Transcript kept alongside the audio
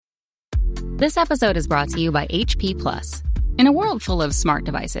This episode is brought to you by HP Plus. In a world full of smart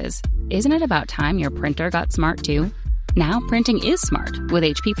devices, isn't it about time your printer got smart too? Now printing is smart with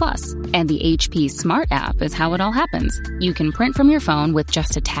HP Plus, and the HP Smart app is how it all happens. You can print from your phone with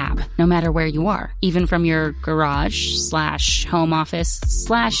just a tap, no matter where you are, even from your garage/home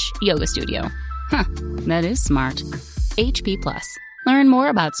office/yoga studio. Huh, that is smart. HP Plus. Learn more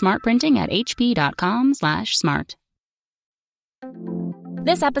about smart printing at hp.com/smart.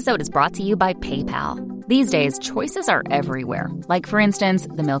 This episode is brought to you by PayPal. These days, choices are everywhere. Like, for instance,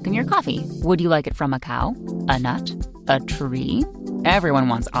 the milk in your coffee. Would you like it from a cow, a nut, a tree? Everyone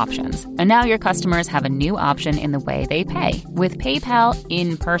wants options. And now your customers have a new option in the way they pay with PayPal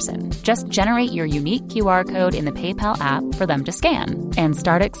in person. Just generate your unique QR code in the PayPal app for them to scan and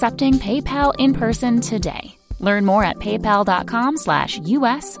start accepting PayPal in person today. Learn more at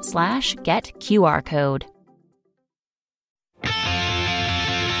paypal.com/us/getQRcode.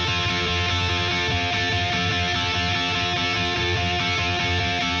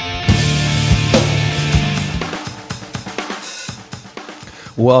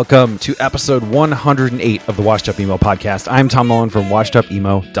 Welcome to episode 108 of the Washed Up Emo podcast. I'm Tom Mullen from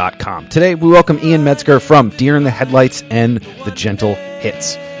washedupemo.com. Today, we welcome Ian Metzger from Deer in the Headlights and The Gentle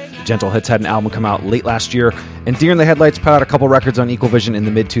Hits. The Gentle Hits had an album come out late last year, and Deer in the Headlights put out a couple records on Equal Vision in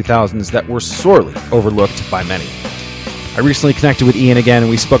the mid-2000s that were sorely overlooked by many. I recently connected with Ian again,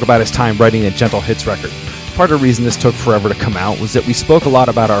 and we spoke about his time writing the Gentle Hits record. Part of the reason this took forever to come out was that we spoke a lot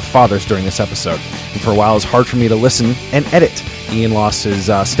about our fathers during this episode, and for a while it was hard for me to listen and edit. Ian lost his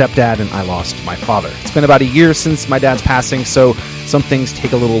stepdad, and I lost my father. It's been about a year since my dad's passing, so some things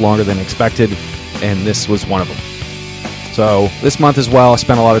take a little longer than expected, and this was one of them. So this month as well, I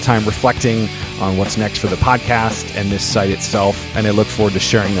spent a lot of time reflecting on what's next for the podcast and this site itself, and I look forward to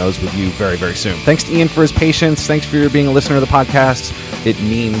sharing those with you very, very soon. Thanks to Ian for his patience. Thanks for being a listener of the podcast. It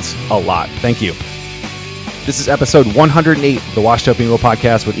means a lot. Thank you. This is episode 108 of the Washed Up Emo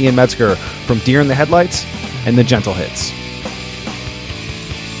podcast with Ian Metzger from Deer in the Headlights and The Gentle Hits.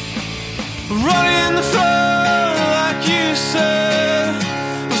 Running the floor like you said,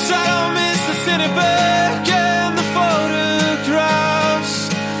 was I don't miss the city back and the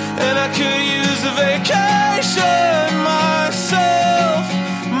photographs, and I could use a vacation myself.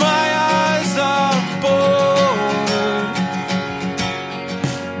 My eyes are bored.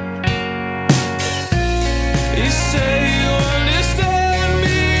 You say you understand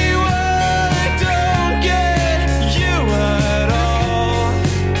me, well, I don't get you at all.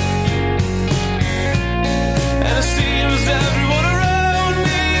 And it seems everyone around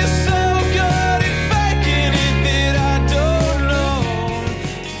me is so good at faking it that I don't know.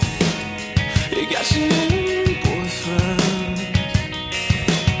 You got your new boyfriend.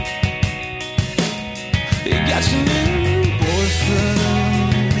 You got your new boyfriend.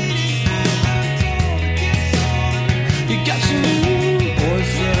 You got your new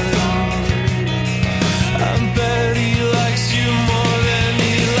boyfriend. I bet he likes you more than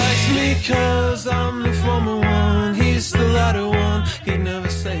he likes me, 'cause I'm the former one, he's the latter one. He'd never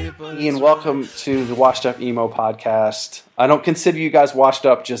say it, but Ian, welcome to the Washed Up Emo podcast. I don't consider you guys washed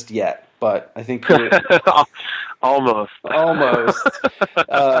up just yet, but I think you're... Almost.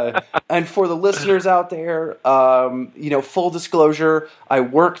 And for the listeners out there, full disclosure, I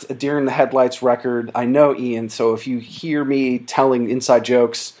worked a Deer in the Headlights record. I know Ian, so if you hear me telling inside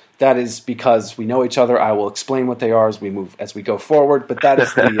jokes, that is because we know each other. I will explain what they are as we go forward, but that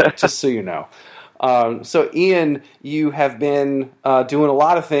is the just so you know. So Ian, you have been doing a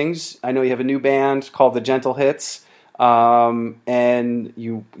lot of things. I know you have a new band called The Gentle Hits. And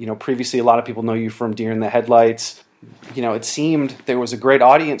you previously a lot of people know you from Deer in the Headlights. It seemed there was a great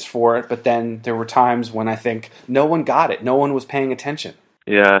audience for it, but then there were times when I think no one got it. No one was paying attention.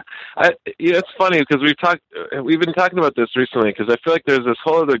 Yeah. It's funny because we've been talking about this recently, because I feel like there's this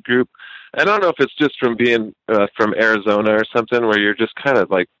whole other group. I don't know if it's just from being from Arizona or something, where you're just kind of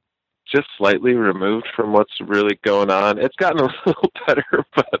like just slightly removed from what's really going on. It's gotten a little better,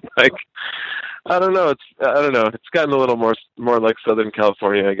 but like, I don't know. It's gotten a little more like Southern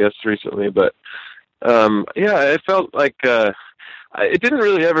California, I guess, recently. But it felt like it didn't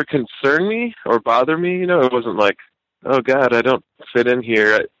really ever concern me or bother me. It wasn't like, oh God, I don't fit in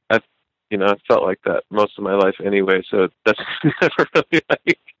here. I felt like that most of my life anyway. So that's never really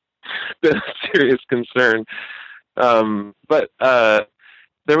like been a serious concern. But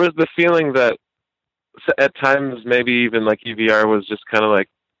there was the feeling that at times maybe even like EVR was just kind of like,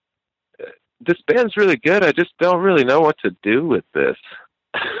 this band's really good. I just don't really know what to do with this.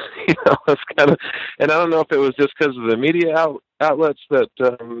 It's kind of, and I don't know if it was just because of the media outlets that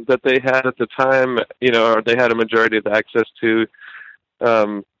they had at the time, or they had a majority of the access to.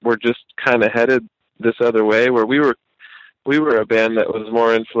 were just kind of headed this other way, where we were a band that was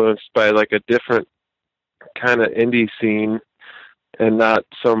more influenced by like a different kind of indie scene, and not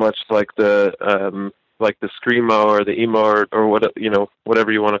so much like the screamo or the emo or what, you know,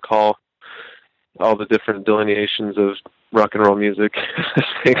 whatever you want to call all the different delineations of rock and roll music as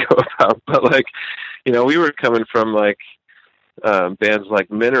they go about. But like, you know, we were coming from like bands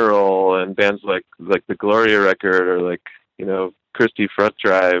like Mineral and bands like the Gloria record, or like, you know, Christie Front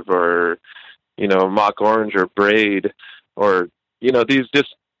Drive, or, you know, Mock Orange or Braid, or, you know,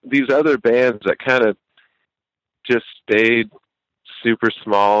 these other bands that kind of just stayed super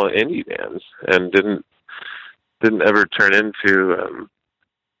small indie bands and didn't ever turn into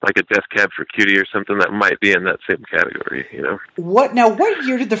like a Death Cab for Cutie or something that might be in that same category, you know. What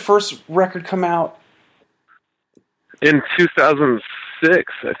year did the first record come out? In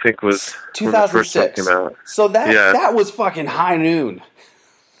 2006, I think, was 2006. When the first one came out. So that was fucking high noon.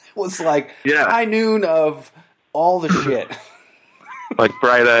 It was like high noon of all the shit. Like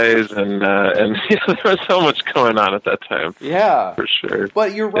Bright Eyes, and you know, there was so much going on at that time. Yeah, for sure.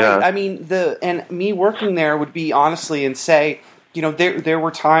 But you're right. Yeah. I mean, and me working there would be honestly and say, you know, there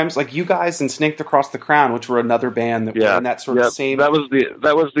were times like you guys and Snaked Across the Crown, which were another band that were in that sort of same. That was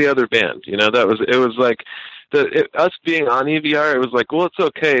the other band. You know, it was like us being on EVR. It was like, well, it's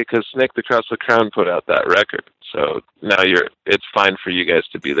okay because Snaked Across the Crown put out that record. So now it's fine for you guys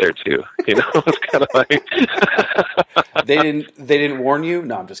to be there too. You know, it's kind of like they didn't warn you.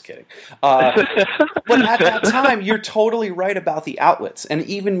 No, I'm just kidding. But at that time, you're totally right about the outlets, and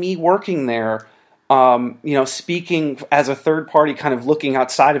even me working there, you know, speaking as a third party, kind of looking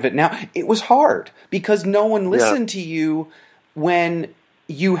outside of it. Now it was hard because no one listened to you when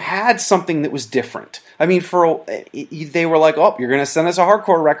you had something that was different. I mean, they were like, "Oh, you're going to send us a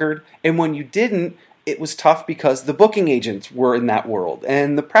hardcore record," and when you didn't, it was tough because the booking agents were in that world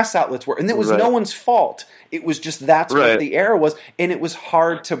and the press outlets were, and it was no one's fault. It was just that's what the era was, and it was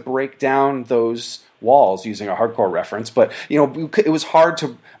hard to break down those walls using a hardcore reference. But you know, it was hard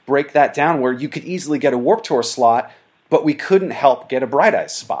to break that down where you could easily get a Warped Tour slot, but we couldn't help get a Bright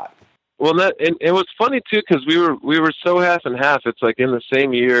Eyes spot. Well, and it was funny too because we were so half and half. It's like in the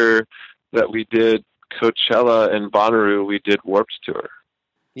same year that we did Coachella and Bonnaroo, we did Warped Tour.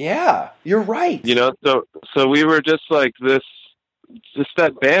 Yeah, you're right. You know, so we were just like just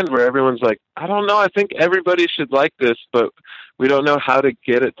that band where everyone's like, I don't know, I think everybody should like this, but we don't know how to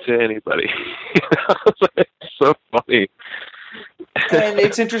get it to anybody. You know? It's so funny. And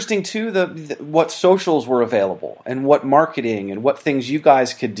it's interesting too, what socials were available and what marketing and what things you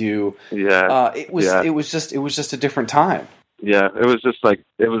guys could do. Yeah, it was just a different time. Yeah, it was just like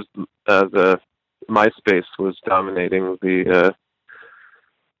the MySpace was dominating the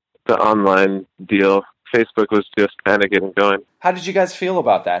online deal. Facebook was just kind of getting going. How did you guys feel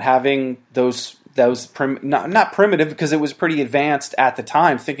about that? Having those not primitive because it was pretty advanced at the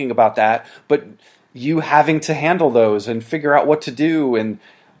time thinking about that, but you having to handle those and figure out what to do, and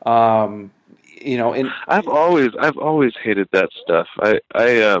you know, and I've always hated that stuff.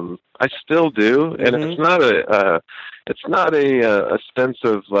 I still do, and it's not a sense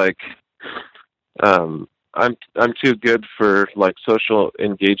of like I'm too good for like social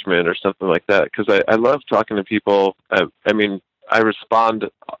engagement or something like that, because I love talking to people. I mean, I respond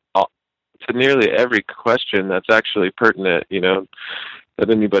to nearly every question that's actually pertinent, you know,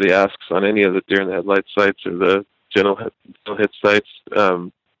 that anybody asks on any of the Deer in the Headlights sites or the Gentle Hit sites.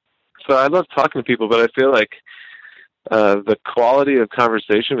 So I love talking to people, but I feel like the quality of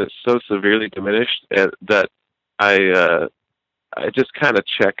conversation is so severely diminished that I just kind of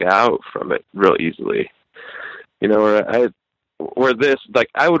check out from it real easily. You know, where this, like,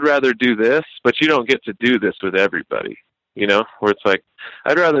 I would rather do this, but you don't get to do this with everybody. You know, where it's like,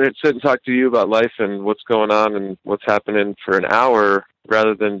 I'd rather sit and talk to you about life and what's going on and what's happening for an hour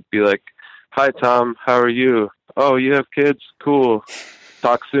rather than be like, hi, Tom, how are you? Oh, you have kids? Cool.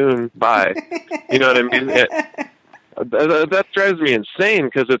 Talk soon. Bye. You know what I mean? That drives me insane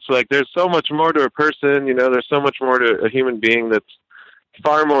because it's like there's so much more to a person, you know, there's so much more to a human being that's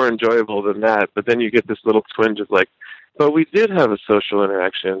far more enjoyable than that. But then you get this little twinge of like, but we did have a social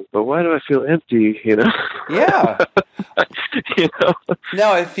interaction, but why do I feel empty, you know? Yeah. You know?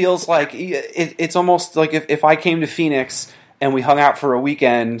 No, it feels like it's almost like if I came to Phoenix and we hung out for a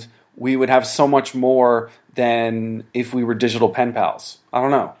weekend, we would have so much more than if we were digital pen pals. I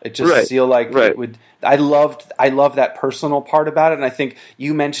don't know. It just feel like it would. I love that personal part about it, and I think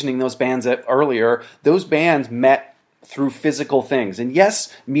you mentioning those bands earlier, those bands met through physical things. And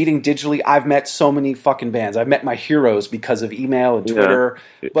yes, meeting digitally, I've met so many fucking bands. I've met my heroes because of email and Twitter.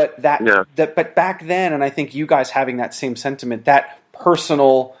 Yeah. But but back then, and I think you guys having that same sentiment, that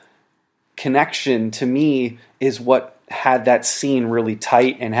personal connection to me is what had that scene really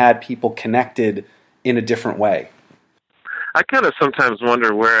tight and had people connected in a different way. I kind of sometimes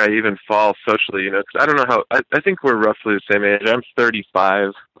wonder where I even fall socially, 'cause I don't know how, I think we're roughly the same age. I'm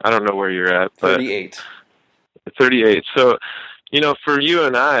 35. I don't know where you're at. But 38. 38. So, for you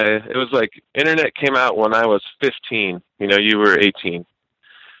and I, it was like internet came out when I was 15. You were 18.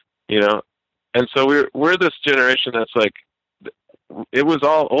 And so we're this generation that's like, it was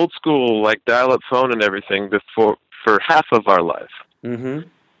all old school, like dial-up phone and everything for half of our life. Mm-hmm.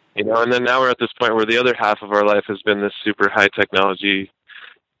 And then now we're at this point where the other half of our life has been this super high technology,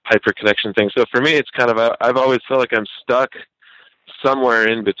 hyper connection thing. So for me, it's kind of, I've always felt like I'm stuck somewhere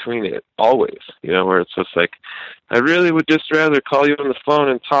in between it, always, where it's just like, I really would just rather call you on the phone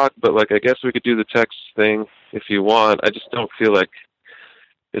and talk, but like, I guess we could do the text thing if you want. I just don't feel like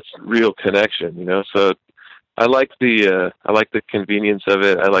it's real connection, So I like the convenience of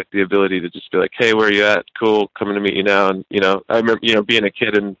it. I like the ability to just be like, hey, where are you at? Cool, coming to meet you now. And, I remember, being a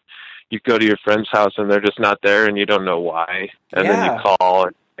kid and you go to your friend's house and they're just not there and you don't know why. And then you call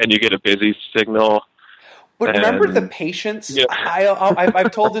and you get a busy signal. But remember the patience? Yeah.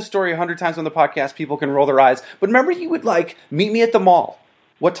 I've told this story 100 times on the podcast. People can roll their eyes. But remember you would meet me at the mall.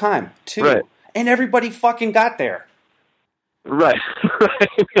 What time? 2. Right. And everybody fucking got there. Right.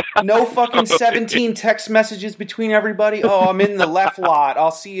 No fucking 17 text messages between everybody. Oh, I'm in the left lot. I'll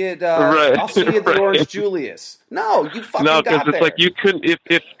see you at I'll see you at the Orange Julius. No, you fucking got there. No, because it's like you couldn't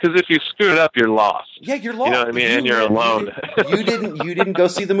because if you screw it up, you're lost. Yeah, you're lost. You know what I mean? And you're alone. You didn't go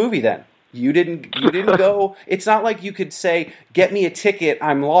see the movie then. You didn't go. It's not like you could say, "Get me a ticket.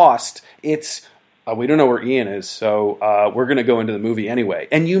 I'm lost." It's we don't know where Ian is, so we're gonna go into the movie anyway.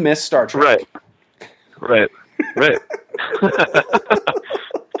 And you missed Star Trek. Right.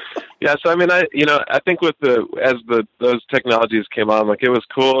 Yeah, so I mean, I think with those technologies came on, like it was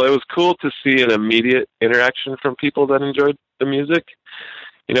cool. It was cool to see an immediate interaction from people that enjoyed the music.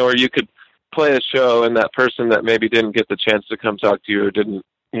 Where you could play a show and that person that maybe didn't get the chance to come talk to you or didn't,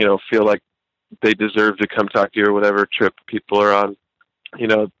 feel like they deserve to come talk to you or whatever trip people are on,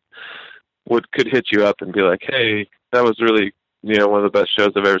 could hit you up and be like, hey, that was really, one of the best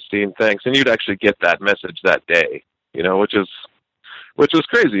shows I've ever seen. Thanks. And you'd actually get that message that day, which was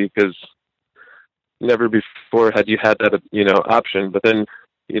crazy because never before had you had that, option. But then,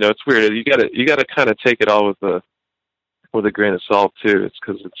 it's weird. You gotta kind of take it all with a grain of salt too. It's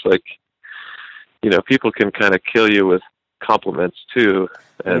because it's like, people can kind of kill you with compliments too.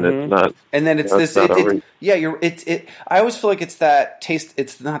 And it's not, and then it's this. I always feel like it's that taste.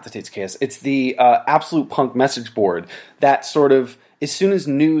 It's not the Taste Chaos. It's the Absolute Punk message board that sort of, as soon as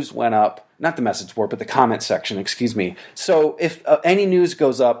news went up, not the message board, but the comment section. Excuse me. So if any news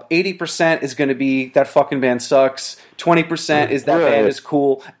goes up, 80% is going to be that fucking band sucks. 20% is that band is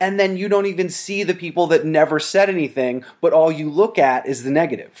cool, and then you don't even see the people that never said anything, but all you look at is the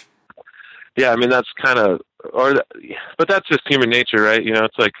negative. Yeah, I mean that's kind of. But that's just human nature, right?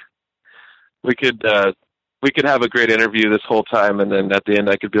 It's like we could have a great interview this whole time, and then at the end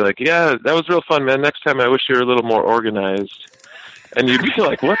I could be like, yeah, that was real fun, man. Next time I wish you were a little more organized. And you'd be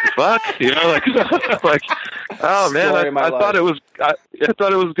like, what the fuck? Like, oh man, I thought it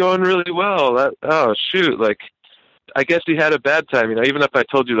was going really well. Oh shoot. Like, I guess he had a bad time, even if I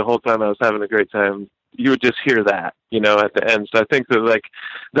told you the whole time I was having a great time, you would just hear that, at the end. So I think that like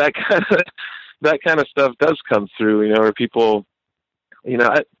that kind of stuff does come through, where people,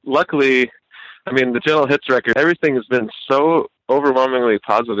 luckily, I mean, the Gentle Hits record, everything has been so overwhelmingly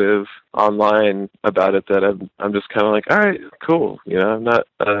positive online about it that I'm just kind of like, all right, cool. I'm not,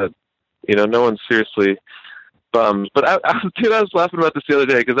 no one's seriously bummed. But I was laughing about this the other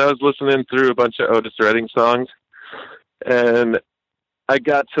day because I was listening through a bunch of Otis Redding songs, and I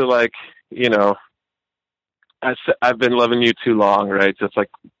got to like, I've been loving you too long, right? So it's like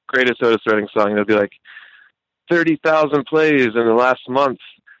greatest Otis Redding song. It'll be like 30,000 plays in the last month,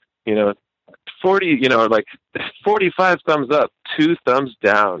 40, like 45 thumbs up, 2 thumbs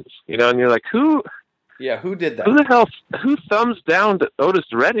down, and you're like, who did that? Who the hell, who thumbs down to Otis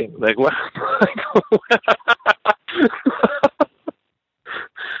Redding? Like, what?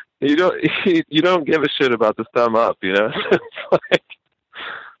 You don't give a shit about the thumb up, It's like,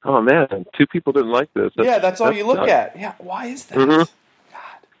 oh man, 2 people didn't like this. That's all you look at. Yeah, why is that? Mm-hmm.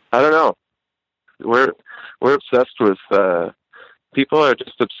 God, I don't know. We're obsessed with. People are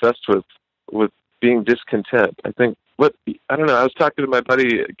just obsessed with being discontent. I think I don't know. I was talking to my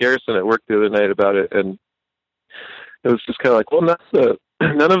buddy Garrison at work the other night about it, and it was just kind of like, well,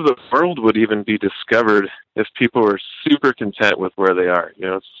 none of the world would even be discovered if people were super content with where they are. You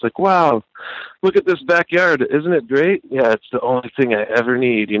know, it's like, wow, look at this backyard. Isn't it great? Yeah, it's the only thing I ever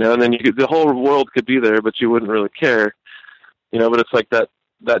need, you know, and then the whole world could be there, but you wouldn't really care, you know, but it's like that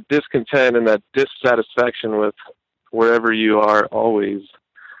discontent and that dissatisfaction with wherever you are always,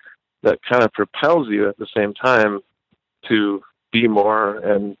 that kind of propels you at the same time to be more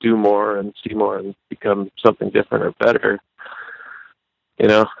and do more and see more and become something different or better. You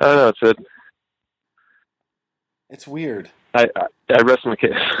know, I don't know. It's weird. I rest my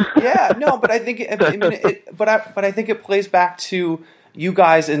case. Yeah, no, but I think I think it plays back to you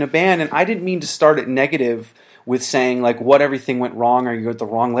guys in a band, and I didn't mean to start it negative with saying like what everything went wrong or you're at the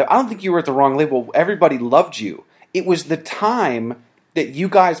wrong label. I don't think you were at the wrong label. Everybody loved you. It was the time that you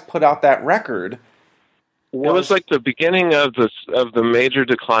guys put out that record. It was like the beginning of the major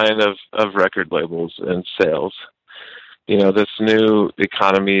decline of record labels and sales. You know, this new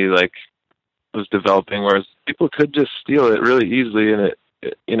economy like was developing, whereas people could just steal it really easily, and it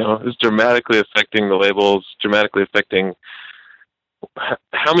you know, it was dramatically affecting the labels, dramatically affecting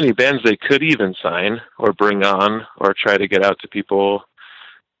how many bands they could even sign or bring on or try to get out to people.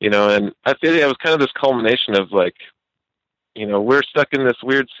 You know, and I feel like it was kind of this culmination of like, you know, we're stuck in this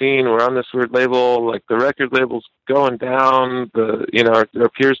weird scene. We're on this weird label. Like the record label's going down. You know, there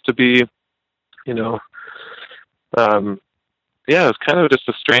appears to be, you know, yeah, it's kind of just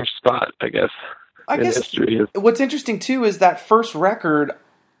a strange spot, I guess. I guess history. What's interesting too is that first record.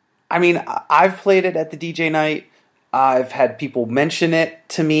 I mean, I've played it at the DJ night. I've had people mention it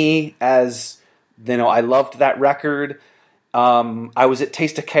to me as, you know, I loved that record. I was at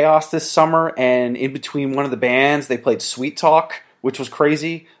Taste of Chaos this summer, and in between one of the bands, they played Sweet Talk, which was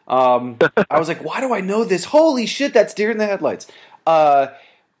crazy. I was like, why do I know this? Holy shit, that's Deer in the Headlights.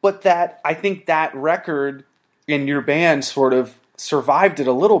 But I think that record and your band sort of survived it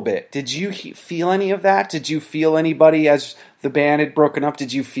a little bit. Did you feel any of that? Did you feel anybody, as the band had broken up,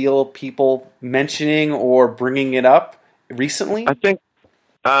 did you feel people mentioning or bringing it up recently? I think,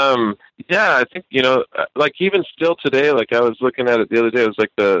 yeah, I think, you know, like even still today, like I was looking at it the other day, it was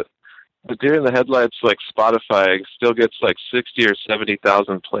like the Deer in the Headlights, like Spotify still gets like 60 or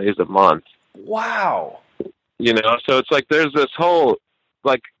 70,000 plays a month. Wow. You know, so it's like there's this whole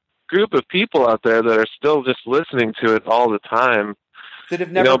like group of people out there that are still just listening to it all the time. That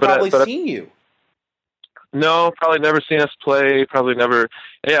have never probably seen you. No, probably never seen us play, probably never.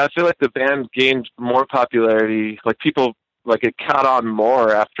 Yeah, I feel like the band gained more popularity. Like people, like it caught on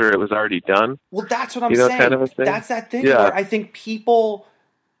more after it was already done. Well, that's what I'm saying. Kind of a thing? That's that thing where I think people,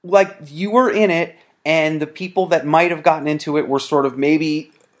 like you were in it, and the people that might have gotten into it were sort of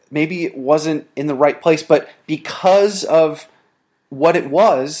maybe it wasn't in the right place, but because of what it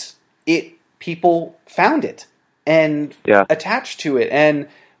was, people found it and attached to it. And,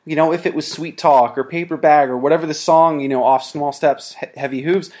 you know, if it was Sweet Talk or Paper Bag or whatever the song, you know, Off Small Steps, Heavy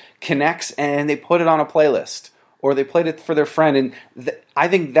Hooves connects, and they put it on a playlist or they played it for their friend. And I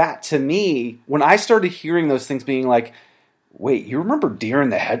think that, to me, when I started hearing those things being like, wait, you remember Deer in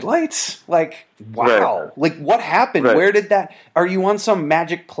the Headlights? Like, wow. Right. Like, what happened? Right. Where did that... Are you on some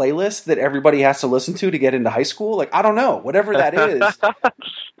magic playlist that everybody has to listen to get into high school? Like, I don't know. Whatever that is.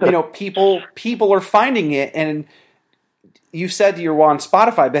 You know, people are finding it, and you said you were on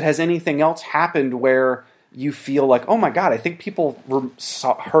Spotify, but has anything else happened where you feel like, oh my God, I think people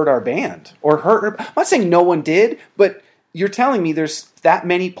heard our band? Or heard... I'm not saying no one did, but you're telling me there's that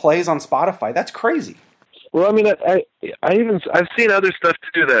many plays on Spotify. That's crazy. Well, I mean, I've seen other stuff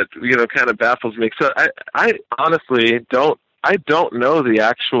too that, you know, kind of baffles me. So I honestly don't know the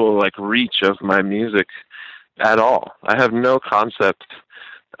actual like reach of my music at all. I have no concept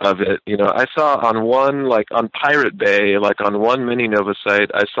of it. You know, I saw on Pirate Bay, like on one Mini Nova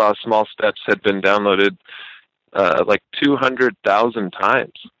site, I saw Small Steps had been downloaded like 200,000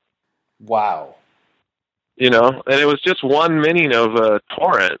 times. Wow. You know, and it was just one Mini Nova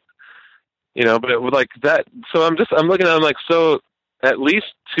torrent. You know, but it was like that. So I'm looking at it, I'm like, so at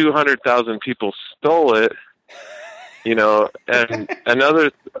least 200,000 people stole it, you know, and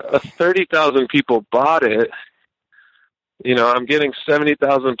another 30,000 people bought it. You know, I'm getting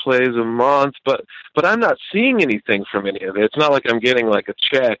 70,000 plays a month, but I'm not seeing anything from any of it. It's not like I'm getting like a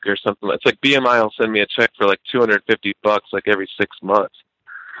check or something. It's like BMI will send me a check for like $250 like every 6 months,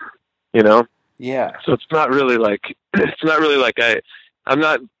 you know? Yeah. So it's not really like there's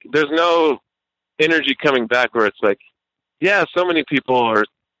no energy coming back where it's like, yeah, so many people are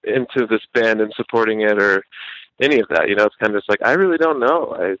into this band and supporting it or any of that, you know. It's kind of just like, I really don't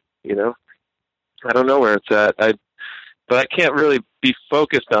know. I don't know where it's at. But I can't really be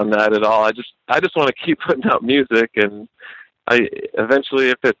focused on that at all. I just want to keep putting out music and eventually,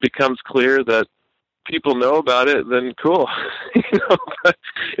 if it becomes clear that people know about it, then cool. But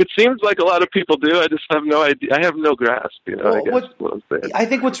it seems like a lot of people do. I just have no idea. I have no grasp. Well, I guess what I'm saying. I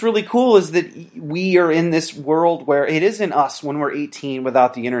think what's really cool is that we are in this world where it isn't us when we're 18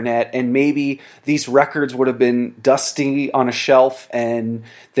 without the internet, and maybe these records would have been dusty on a shelf and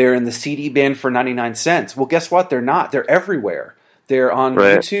they're in the CD bin for 99 cents. Well, guess what? They're not. They're everywhere. They're on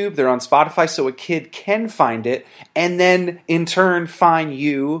YouTube, they're on Spotify, so a kid can find it, and then in turn find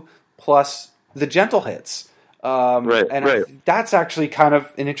you plus the gentle hits. That's actually kind of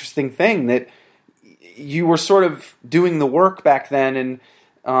an interesting thing, that you were sort of doing the work back then, and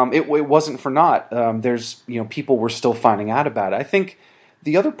it wasn't for naught. There's people were still finding out about it. I think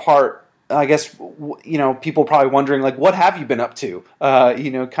the other part, I guess, people probably wondering, like, what have you been up to?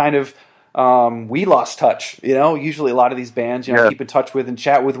 We lost touch. Usually a lot of these bands, keep in touch with and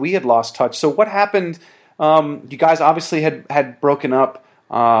chat with. We had lost touch. So what happened? You guys obviously had broken up.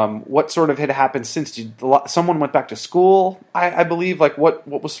 What sort of had happened since? Someone went back to school, I believe. Like, what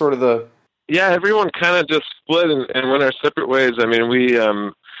was sort of the? Yeah, everyone kind of just split and went our separate ways. I mean,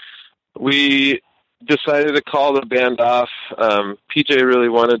 we decided to call the band off. PJ really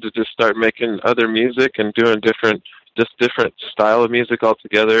wanted to just start making other music and doing different style of music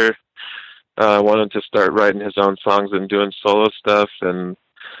altogether. Wanted to start writing his own songs and doing solo stuff, and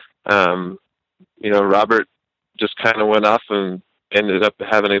Robert just kind of went off and ended up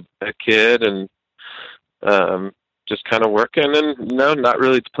having a kid, and just kind of working, and not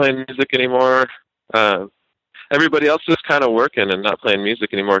really playing music anymore. Everybody else is kind of working and not playing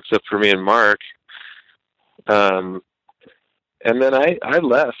music anymore, except for me and Mark. And then I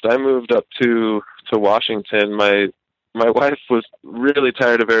left. I moved up to Washington. My wife was really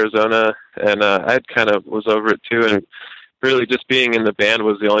tired of Arizona, and I kind of was over it too. And really, just being in the band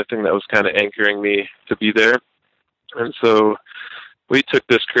was the only thing that was kind of anchoring me to be there. And so we took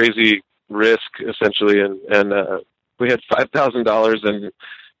this crazy risk, essentially, and we had $5,000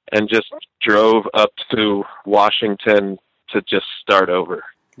 and just drove up to Washington to just start over.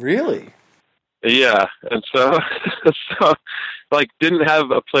 Really? Yeah. And so didn't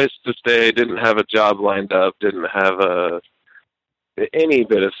have a place to stay, didn't have a job lined up, didn't have any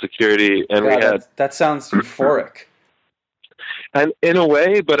bit of security, and we had that sounds euphoric. And in a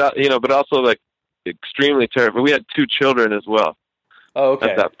way, but also like extremely terrible. We had 2 children as well. Oh,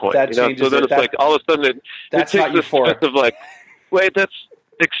 okay. At that point, that changes so then it's like all of a sudden it takes this sense of like, wait, that's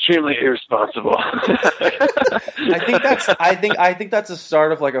extremely irresponsible. I think that's a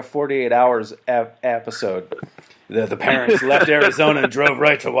start of like a 48 Hours episode. The parents left Arizona and drove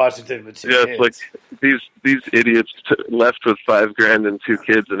right to Washington with 2 kids. It's like these idiots left with $5,000 and 2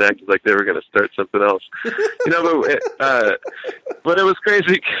 kids and acted like they were going to start something else. But it was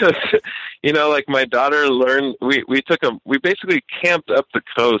crazy because like my daughter learned. We basically camped up the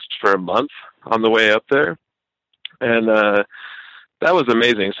coast for a month on the way up there, and that was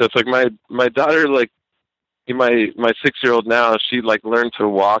amazing. So it's like my daughter, like my 6-year-old now, she like learned to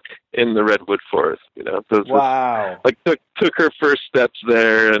walk in the redwood forest. So wow. Like took her first steps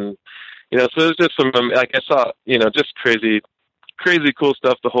there, and so it was just some like I saw just crazy cool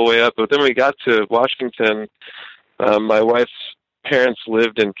stuff the whole way up. But then we got to Washington. My wife's parents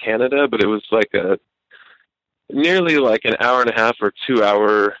lived in Canada, but it was like nearly like an hour and a half or 2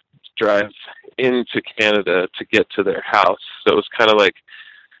 hour drive into Canada to get to their house. So it was kind of like,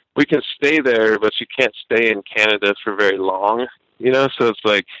 we can stay there, but you can't stay in Canada for very long, So it's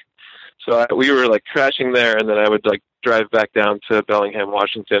like, we were like crashing there, and then I would like drive back down to Bellingham,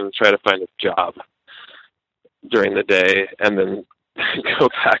 Washington, and try to find a job during the day, and then go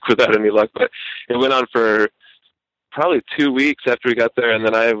back without any luck. But it went on for probably 2 weeks after we got there, and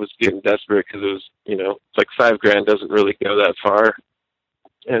then I was getting desperate because it was, it's like $5,000 doesn't really go that far,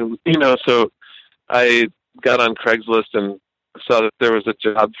 and so I got on Craigslist and saw that there was a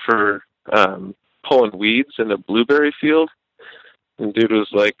job for pulling weeds in a blueberry field, and dude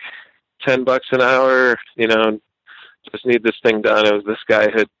was like $10 an hour, just need this thing done. It was this guy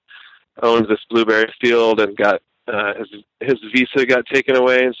had owned this blueberry field and got his visa got taken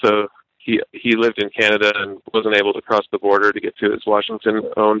away, and so he lived in Canada and wasn't able to cross the border to get to his Washington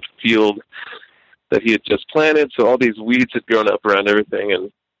owned field that he had just planted. So all these weeds had grown up around everything,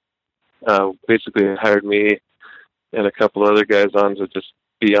 and basically hired me and a couple other guys on to just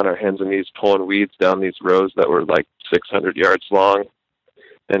be on our hands and knees pulling weeds down these rows that were like 600 yards long,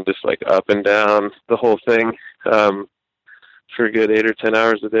 and just like up and down the whole thing for a good 8 or 10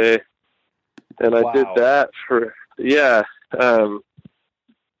 hours a day. And I did that for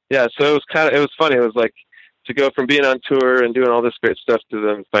so it was funny. It was like to go from being on tour and doing all this great stuff to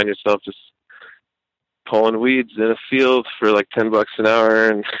then find yourself just pulling weeds in a field for like $10 an hour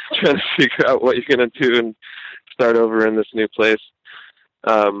and trying to figure out what you're going to do and start over in this new place.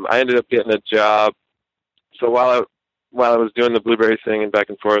 I ended up getting a job. So while I was doing the blueberry thing and back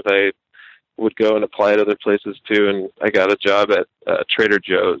and forth, I would go and apply at other places too. And I got a job at Trader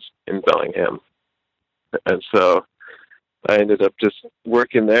Joe's in Bellingham. And so I ended up just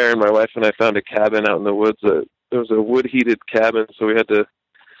working there, and my wife and I found a cabin out in the woods. It was a wood-heated cabin, so we had to,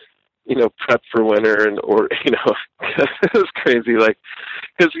 prep for winter, or it was crazy. Like,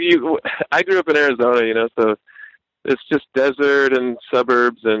 because I grew up in Arizona, so it's just desert and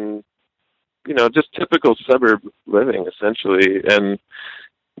suburbs and, just typical suburb living, essentially. And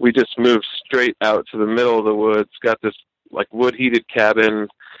we just moved straight out to the middle of the woods, got this, like, wood-heated cabin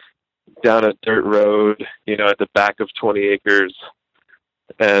down a dirt road, at the back of 20 acres.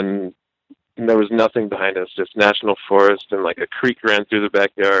 And there was nothing behind us, just national forest, and like a creek ran through the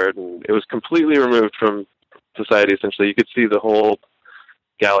backyard, and it was completely removed from society. Essentially, you could see the whole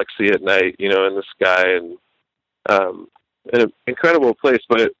galaxy at night, in the sky, and an incredible place.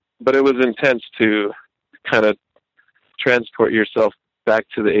 But it was intense to kind of transport yourself back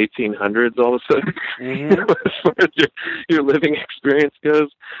to the 1800s all of a sudden, as far as your living experience goes.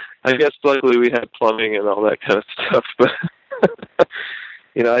 I guess luckily we had plumbing and all that kind of stuff, but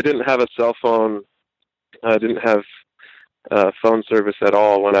I didn't have a cell phone. I didn't have phone service at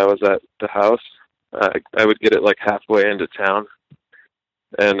all when I was at the house. I would get it like halfway into town.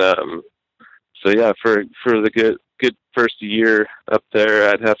 And so yeah, for the good first year up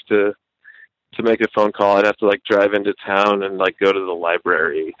there, I'd have to make a phone call. I'd have to like drive into town and like go to the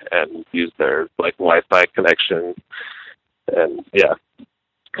library and use their like Wi-Fi connection. And yeah,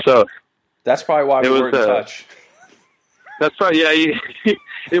 so that's probably why we were in touch. That's right. Yeah,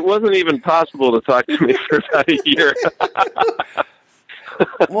 it wasn't even possible to talk to me for about a year.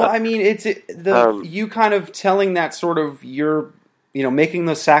 Well, I mean, it's you kind of telling that sort of you're, making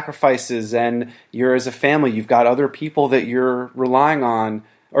those sacrifices, and you're as a family, you've got other people that you're relying on,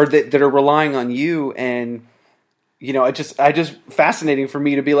 or that are relying on you, and it just fascinating for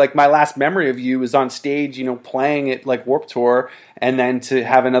me to be like, my last memory of you is on stage, playing at like Warped Tour, and then to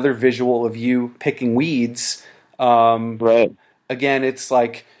have another visual of you picking weeds. Right. Again, it's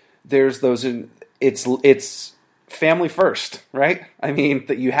like there's those. It's family first, right? I mean,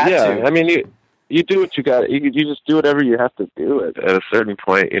 that you had to. Yeah, I mean, you do what you got. You just do whatever you have to do at a certain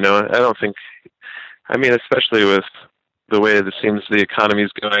point. I don't think. I mean, especially with the way it seems the economy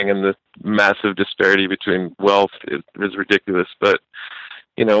is going and the massive disparity between wealth is ridiculous. But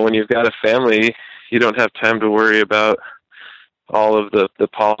when you've got a family, you don't have time to worry about all of the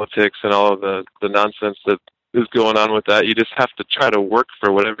politics and all of the nonsense that is going on with that. You just have to try to work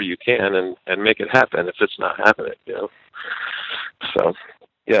for whatever you can and make it happen if it's not happening, So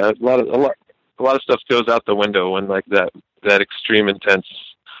yeah, a lot of stuff goes out the window when like that extreme intense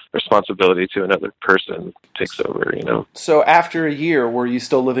responsibility to another person takes over, So after a year, were you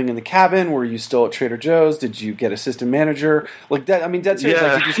still living in the cabin? Were you still at Trader Joe's? Did you get assistant manager? Like that, I mean, that's serious. Yeah.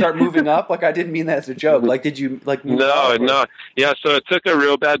 Like, did you start moving up? Like, I didn't mean that as a joke. Like, did you like move up? No. Yeah, so it took a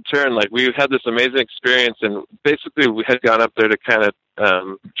real bad turn. Like, we had this amazing experience, and basically we had gone up there to kind of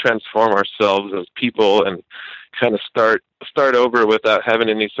transform ourselves as people and kind of start over without having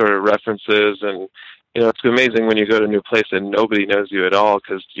any sort of references. And it's amazing when you go to a new place and nobody knows you at all,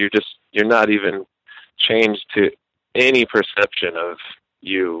 because you're not even changed to any perception of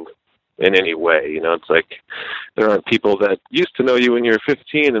you in any way. It's like there aren't people that used to know you when you were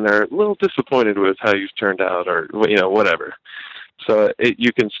 15 and are a little disappointed with how you've turned out, or whatever. So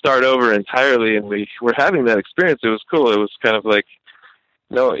you can start over entirely, and we were having that experience. It was cool. It was kind of like,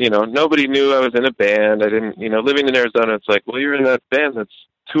 nobody knew I was in a band. I didn't, living in Arizona, it's like, well, you're in that band that's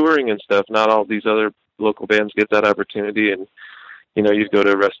touring and stuff. Not all these other local bands get that opportunity. And, you'd go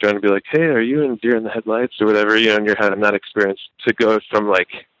to a restaurant and be like, hey, are you in Deer in the Headlights or whatever, and you're having that experience, to go from like,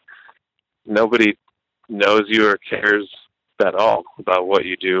 nobody knows you or cares at all about what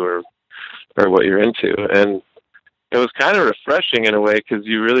you do or what you're into. And it was kind of refreshing in a way, because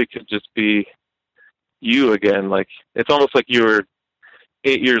you really could just be you again. Like, it's almost like you were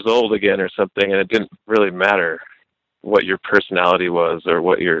 8 years old again or something, and it didn't really matter what your personality was or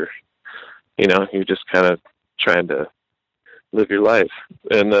what you're just kind of trying to live your life.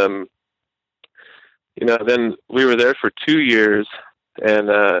 And, then we were there for 2 years, and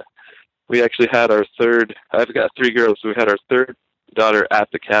we actually had our third, I've got 3 girls, so we had our third daughter at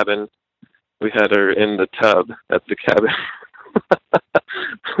the cabin. We had her in the tub at the cabin.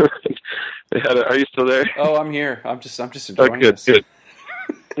 Are you still there? Oh, I'm here. I'm just enjoying this. Good.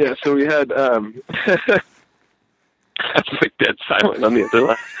 Yeah, so we had, that's like dead silent on the other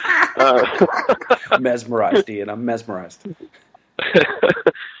line. Mesmerized, Ian. I'm mesmerized.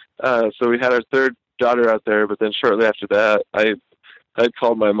 So we had our third daughter out there, but then shortly after that, I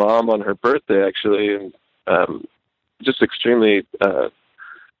called my mom on her birthday, actually, and just extremely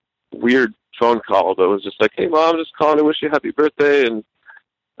weird phone call that was just like, "Hey, Mom, just calling to wish you a happy birthday," and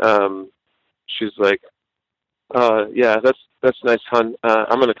she's like, "Yeah, that's nice, hon.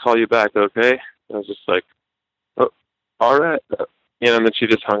 I'm gonna call you back, okay?" And I was just like, "Oh, all right," and then she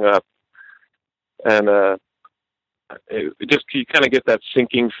just hung up, and it just you kind of get that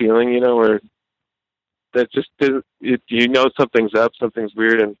sinking feeling, where that just something's up, something's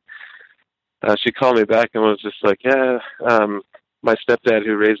weird, and she called me back and was just like, "Yeah, my stepdad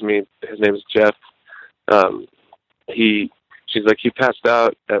who raised me, his name is Jeff. She's like, he passed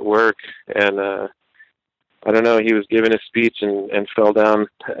out at work, and I don't know, he was giving a speech and fell down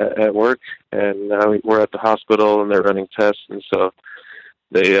at work, and now we're at the hospital and they're running tests, and so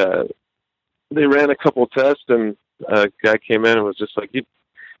they ran a couple tests, and a guy came in and was just like,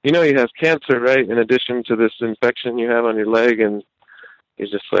 you know he has cancer, right? In addition to this infection you have on your leg." And he's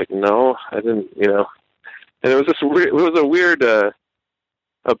just like, "No, I didn't," And it was just weird. It was a weird,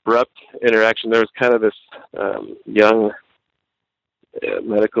 abrupt interaction. There was kind of this young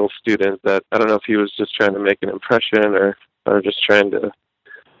medical student that I don't know if he was just trying to make an impression or just trying to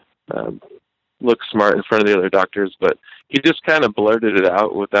look smart in front of the other doctors, but he just kind of blurted it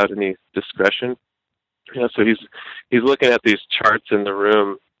out without any discretion. So he's looking at these charts in the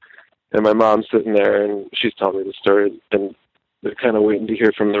room, and my mom's sitting there, and she's telling me the story, and they're kind of waiting to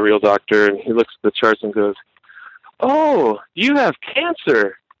hear from the real doctor, and he looks at the charts and goes, "Oh, you have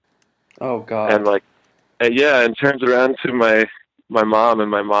cancer." Oh, God. And and turns around to my mom, and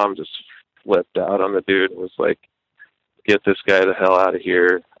my mom just flipped out on the dude and was like, "Get this guy the hell out of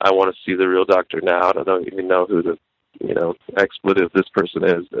here. I want to see the real doctor now. I don't even know who the, expletive this person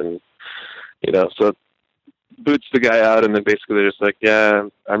is." And, so boots the guy out, and then basically they're just like, "Yeah,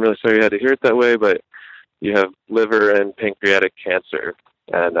 I'm really sorry you had to hear it that way, but you have liver and pancreatic cancer."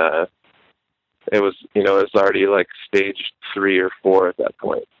 And it was already like stage 3 or 4 at that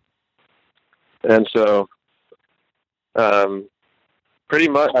point. And so pretty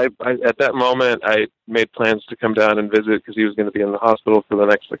much I at that moment I made plans to come down and visit because he was going to be in the hospital for the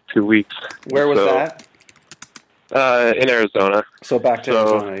next 2 weeks. Where was that? In Arizona. So back to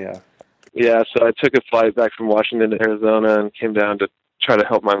Arizona, yeah. Yeah, so I took a flight back from Washington to Arizona and came down to try to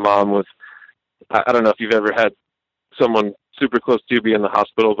help my mom with, I don't know if you've ever had someone super close to you be in the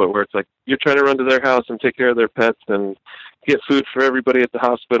hospital, but where it's like you're trying to run to their house and take care of their pets and get food for everybody at the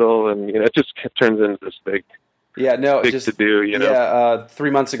hospital, and it just turns into this big to do. Yeah, 3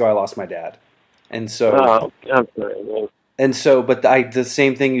 months ago I lost my dad, and so I'm sorry, man. And so, but the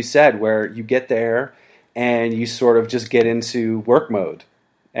same thing you said, where you get there and you sort of just get into work mode.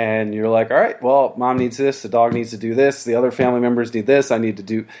 And you're like, all right, well, mom needs this, the dog needs to do this, the other family members need this, I need to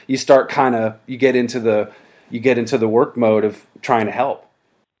do. You start you get into the work mode of trying to help.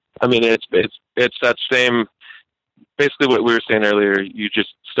 I mean, it's that same, basically what we were saying earlier. You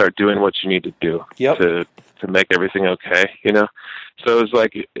just start doing what you need to do to make everything okay, So it was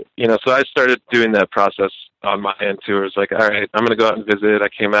like, so I started doing that process on my end too. It was like, all right, I'm going to go out and visit. I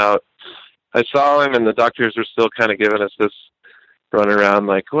came out, I saw him, and the doctors were still kind of giving us this run around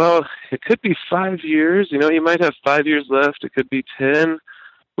like, well, it could be 5 years, he might have 5 years left. It could be 10.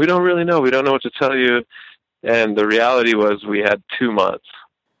 We don't really know. We don't know what to tell you. And the reality was we had 2 months.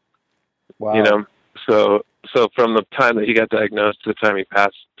 Wow. So from the time that he got diagnosed to the time he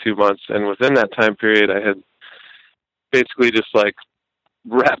passed, 2 months. And within that time period, I had basically just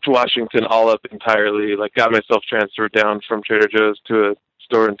wrapped Washington all up entirely, got myself transferred down from Trader Joe's to a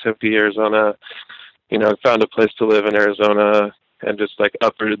store in Tempe, Arizona, found a place to live in Arizona, and just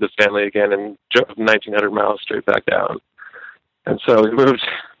uprooted the family again and drove 1,900 miles straight back down. And so we moved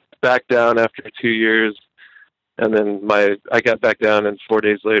back down after 2 years, and then I got back down, and 4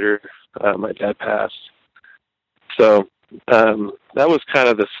 days later, my dad passed. So that was kind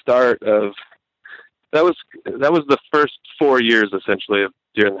of the start of that was the first 4 years essentially of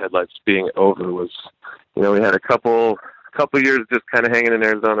Deer in the Headlights being over. Was we had a couple years just kind of hanging in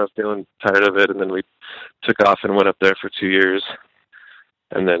Arizona, feeling tired of it, and then we took off and went up there for 2 years.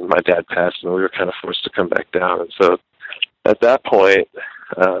 And then my dad passed, and we were kind of forced to come back down. And so at that point,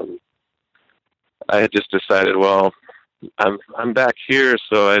 I had just decided, well, I'm back here,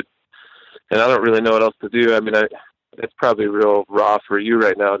 and I don't really know what else to do. I mean, it's probably real raw for you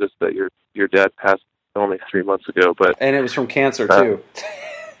right now, just that your dad passed only 3 months ago, and it was from cancer too.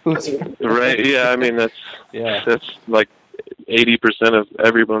 Right? Yeah. I mean, that's like 80% of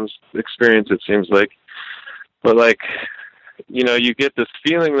everyone's experience, it seems like. But you get this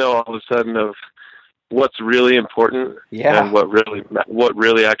feeling though all of a sudden of what's really important and what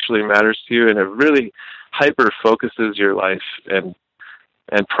really actually matters to you, and it really hyper focuses your life and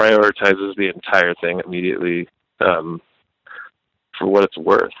prioritizes the entire thing immediately, for what it's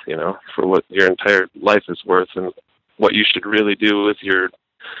worth, for what your entire life is worth and what you should really do with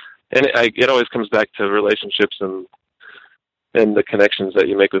it always comes back to relationships and the connections that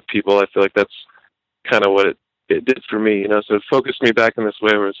you make with people. I feel like that's kind of what it did for me, so it focused me back in this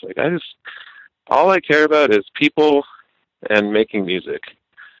way where it's like, all I care about is people and making music.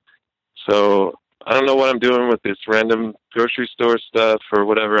 So I don't know what I'm doing with this random grocery store stuff or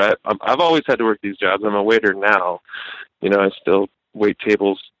whatever. I've always had to work these jobs. I'm a waiter now. I still wait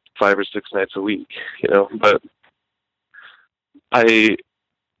tables 5 or 6 nights a week, but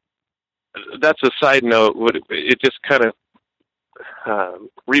that's a side note. It just kind of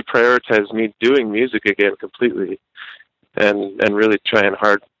reprioritized me doing music again completely and really trying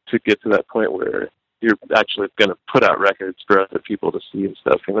hard to get to that point where you're actually going to put out records for other people to see and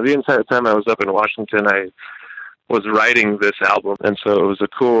stuff. The entire time I was up in Washington, I was writing this album, and so it was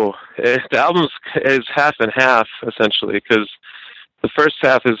the album is half and half, essentially, because the first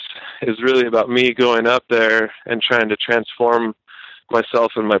half is really about me going up there and trying to transform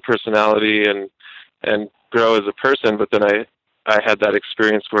myself and my personality and grow as a person, but then I had that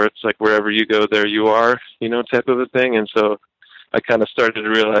experience where it's like wherever you go, there you are, type of a thing, and so I kind of started to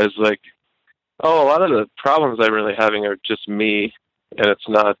realize, like, a lot of the problems I'm really having are just me, and it's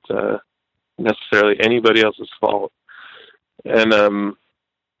not necessarily anybody else's fault. And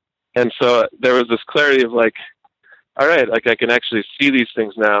so there was this clarity of like, all right, like I can actually see these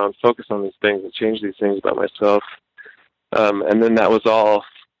things now and focus on these things and change these things about myself. And then that was all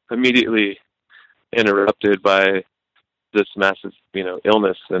immediately interrupted by this massive,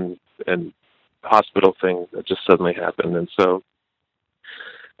 illness and hospital thing that just suddenly happened. And so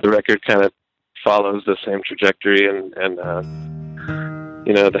the record kind of follows the same trajectory, and the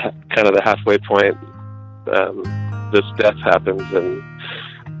kind of the halfway point, this death happens,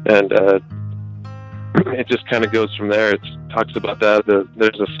 and it just kind of goes from there. It talks about that.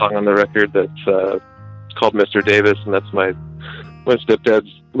 There's a song on the record that's called Mr. Davis, and that's my stepdad's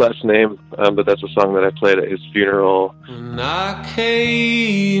last name, but that's a song that I played at his funeral. When I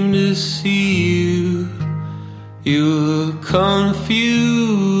came to see you, you were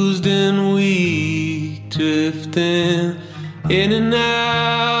confused and weak, drifting in and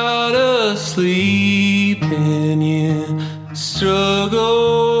out of sleep, and you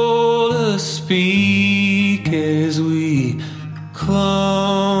struggle to speak as we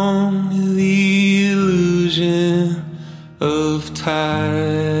clung to the illusion of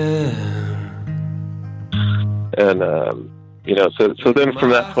time. And so then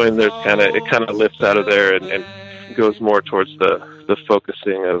from that point, it kind of lifts out of there and goes more towards the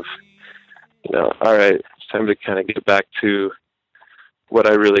focusing of, all right, it's time to kind of get back to what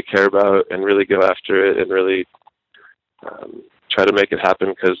I really care about and really go after it and really try to make it happen,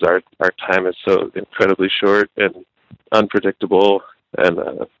 because our time is so incredibly short and unpredictable, and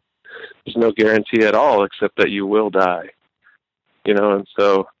there's no guarantee at all except that you will die, and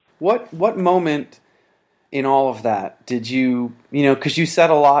so what moment in all of that did you, because you said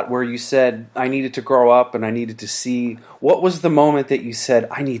a lot where you said, I needed to grow up and I needed to see, what was the moment that you said,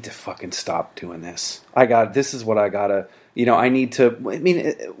 I need to fucking stop doing this? This is what I gotta, I need to,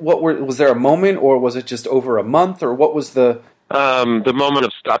 was there a moment, or was it just over a month, or what was the moment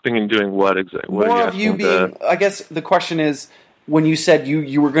of stopping and doing what exactly? What more of you being, I guess the question is, when you said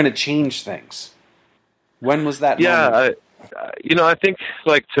you were going to change things, when was that moment? I think,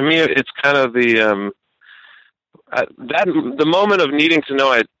 like, to me, it's kind of the moment of needing to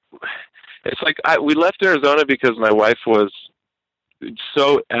know. It's like we left Arizona because my wife was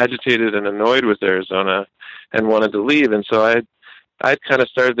so agitated and annoyed with Arizona and wanted to leave, and so I'd kind of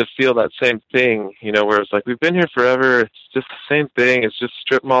started to feel that same thing, where it's like, we've been here forever. It's just the same thing. It's just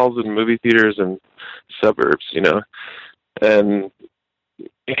strip malls and movie theaters and suburbs, and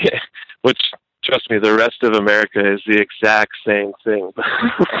which, trust me, the rest of America is the exact same thing.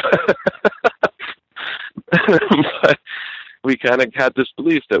 But we kind of had this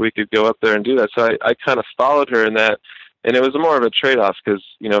belief that we could go up there and do that. So I kind of followed her in that, and it was more of a trade-off because,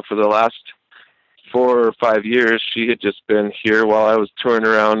 for the last 4 or 5 years, she had just been here while I was touring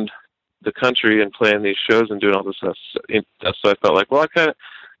around the country and playing these shows and doing all this stuff. So I felt like, well,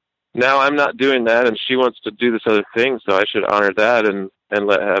 now I'm not doing that, and she wants to do this other thing, so I should honor that and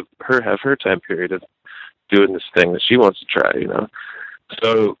let her have her time period of doing this thing that she wants to try,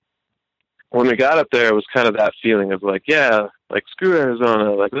 So when we got up there, it was kind of that feeling of like, yeah, like, screw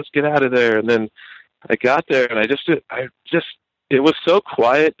Arizona, like, let's get out of there. And then I got there and it was so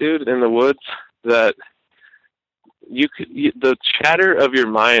quiet, dude, in the woods that the chatter of your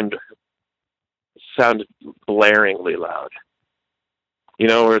mind sounded blaringly loud. You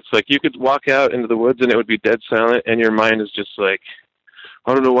know, where it's like you could walk out into the woods and it would be dead silent, and your mind is just like,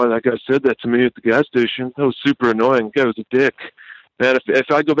 I don't know why that guy said that to me at the gas station. That was super annoying. The guy was a dick. Man,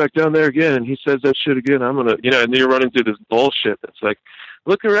 if I go back down there again and he says that shit again, I'm gonna, and you're running through this bullshit. It's like,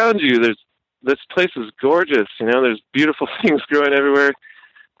 look around you. This place is gorgeous. There's beautiful things growing everywhere,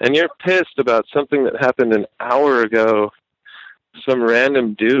 and you're pissed about something that happened an hour ago. Some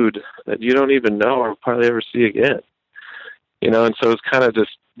random dude that you don't even know or probably ever see again. And so it's kind of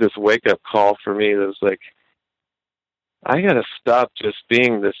just this wake up call for me that was like, I gotta stop just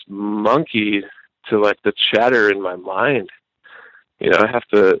being this monkey to like the chatter in my mind.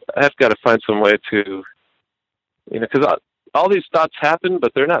 I've got to find some way to, because all these thoughts happen,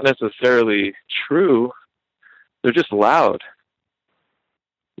 but they're not necessarily true. They're just loud,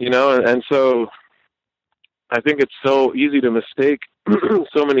 and so I think it's so easy to mistake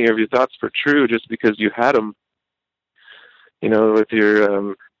so many of your thoughts for true just because you had them, with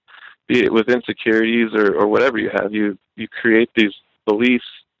your, be it with insecurities or whatever you have, you create these beliefs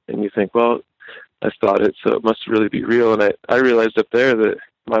and you think, well, I thought it, so it must really be real. And I realized up there that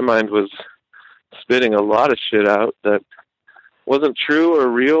my mind was spitting a lot of shit out that wasn't true or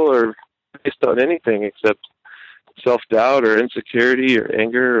real or based on anything except self-doubt or insecurity or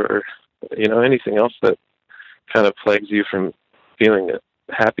anger or, anything else that kind of plagues you from feeling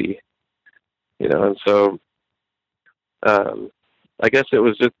happy, and so I guess it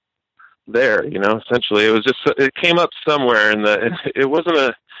was just there, essentially. It came up somewhere it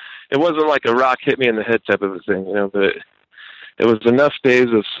wasn't like a rock hit me in the head type of a thing, but it was enough days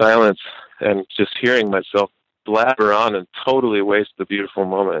of silence and just hearing myself blabber on and totally waste the beautiful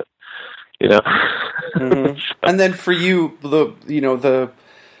moment, Mm-hmm. And then for you,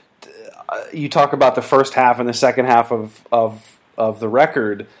 you talk about the first half and the second half of the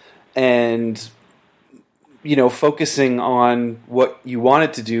record, and focusing on what you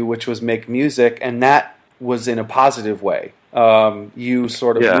wanted to do, which was make music, and that was in a positive way. You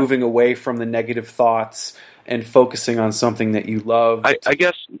sort of moving away from the negative thoughts and focusing on something that you love. I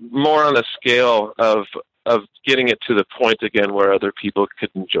guess more on a scale of getting it to the point again where other people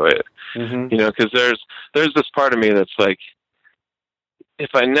could enjoy it. Mm-hmm. Because there's this part of me that's like, if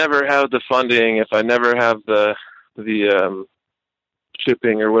I never have the funding, if I never have the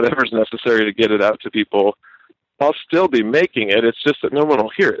shipping or whatever's necessary to get it out to people, I'll still be making it. It's just that no one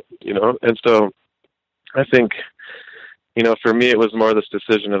will hear it, And so I think, for me, it was more this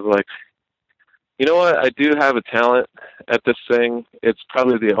decision of like, you know what? I do have a talent at this thing. It's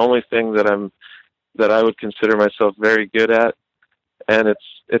probably the only thing that I would consider myself very good at. And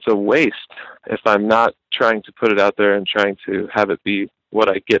it's a waste if I'm not trying to put it out there and trying to have it be what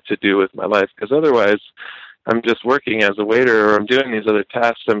I get to do with my life. Because otherwise I'm just working as a waiter or I'm doing these other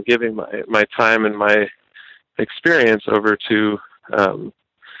tasks. I'm giving my time and my experience over to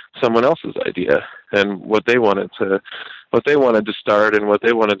someone else's idea and what they wanted to start and what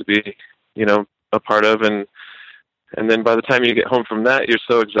they wanted to be, a part of. And then by the time you get home from that, you're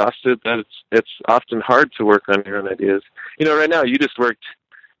so exhausted that it's often hard to work on your own ideas. Right now you just worked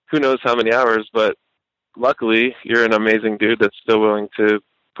who knows how many hours, but luckily you're an amazing dude that's still willing to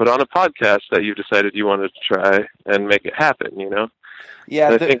put on a podcast that you decided you wanted to try and make it happen,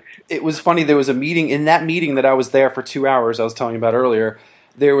 Yeah, it was funny. There was a meeting. In that meeting that I was there for 2 hours, I was telling you about earlier,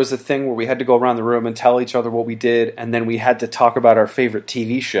 there was a thing where we had to go around the room and tell each other what we did, and then we had to talk about our favorite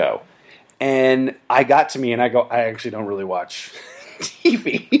TV show. And I got to me, and I go, I actually don't really watch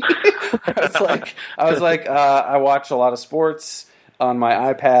TV. I was like, I watch a lot of sports on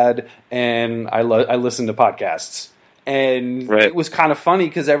my iPad, and I listen to podcasts. And It was kind of funny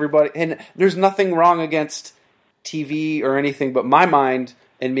because everybody, and there's nothing wrong against TV or anything, but my mind,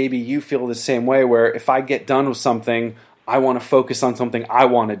 and maybe you feel the same way, where if I get done with something, I want to focus on something I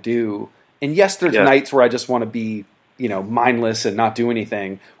want to do. And yes, there's nights where I just want to be, mindless and not do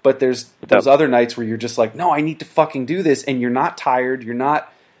anything. But there's those other nights where you're just like, no, I need to fucking do this. And you're not tired. You're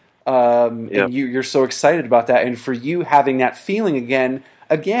not, and you're so excited about that. And for you having that feeling again,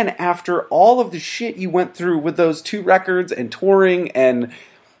 after all of the shit you went through with those 2 records and touring, and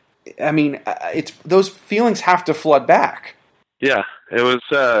I mean, it's those feelings have to flood back. Yeah, it was,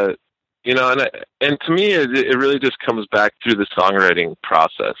 and to me, it really just comes back through the songwriting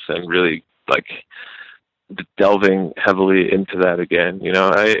process and really like delving heavily into that again.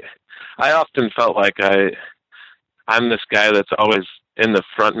 I often felt like I'm this guy that's always in the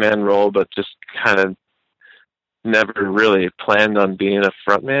front man role, but just kind of never really planned on being a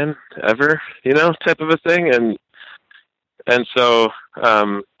frontman ever, type of a thing. And so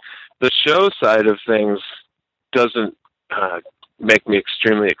the show side of things doesn't make me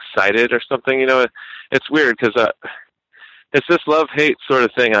extremely excited or something. It's weird because it's this love-hate sort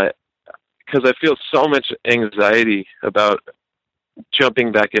of thing. Because I feel so much anxiety about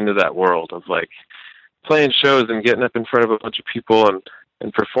jumping back into that world of like playing shows and getting up in front of a bunch of people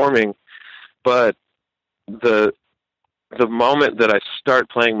and performing. But the moment that I start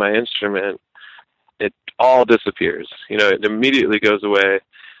playing my instrument, it all disappears. It immediately goes away,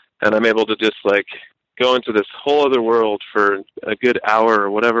 and I'm able to just like go into this whole other world for a good hour or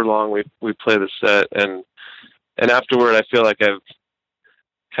whatever long we play the set, and afterward I feel like I've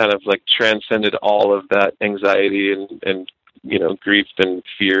kind of like transcended all of that anxiety and grief and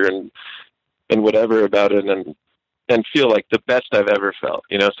fear and whatever about it, and feel like the best I've ever felt.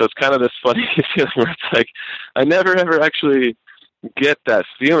 So it's kind of this funny feeling where it's like I never ever actually get that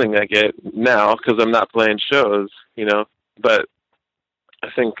feeling I get now because I'm not playing shows, but I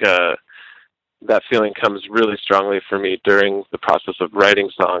think that feeling comes really strongly for me during the process of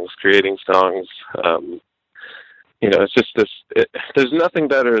writing songs, creating songs. It's just there's nothing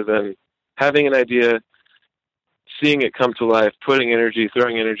better than having an idea, seeing it come to life, putting energy,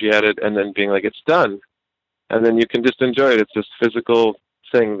 throwing energy at it, and then being like, it's done. And then you can just enjoy it. It's this physical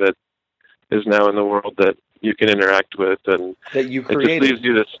thing that is now in the world that you can interact with. And that you created. It just leaves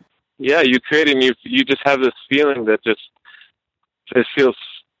you this, you create and you just have this feeling that it feels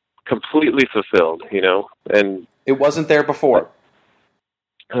completely fulfilled, and it wasn't there before.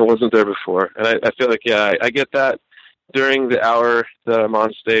 It wasn't there before. And I feel like, I get that during the hour that I'm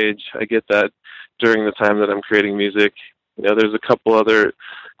on stage. I get that during the time that I'm creating music. There's a couple other,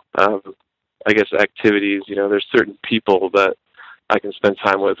 activities. There's certain people that I can spend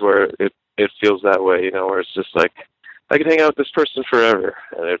time with where it feels that way, where it's just like, I can hang out with this person forever,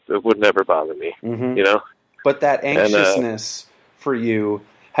 and it would never bother me, But that anxiousness for you,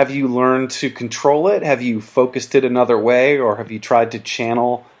 have you learned to control it? Have you focused it another way, or have you tried to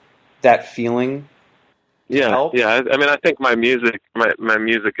channel that feeling? Help? Yeah. I mean, I think my music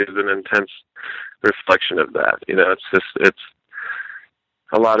is an intense reflection of that. It's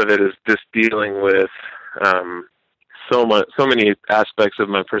a lot of it is just dealing with so many aspects of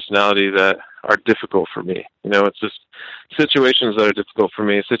my personality that are difficult for me. It's just situations that are difficult for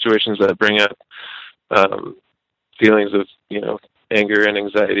me, situations that bring up feelings of anger and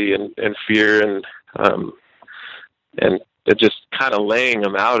anxiety and fear and it just kind of laying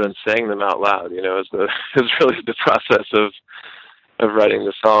them out and saying them out loud, is really the process of writing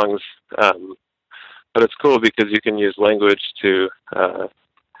the songs. But it's cool because you can use language to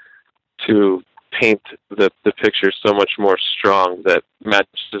paint the picture so much more strong that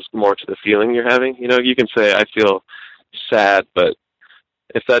matches more to the feeling you're having. You can say, I feel sad, but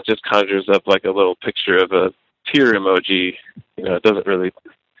if that just conjures up like a little picture of a tear emoji, it doesn't really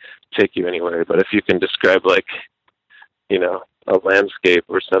take you anywhere. But if you can describe like, a landscape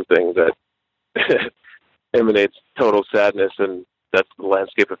or something that emanates total sadness, and that's the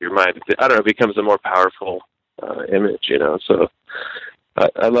landscape of your mind, I don't know, it becomes a more powerful image, So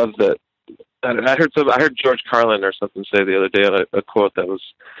I love that. I heard George Carlin or something say the other day on a quote that was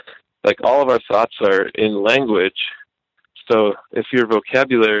like, all of our thoughts are in language. So if your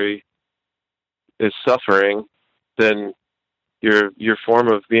vocabulary is suffering, then your form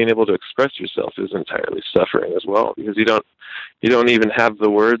of being able to express yourself is entirely suffering as well, because you don't even have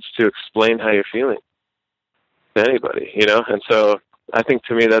the words to explain how you're feeling to anybody, And so I think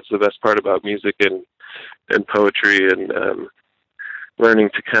to me that's the best part about music and poetry and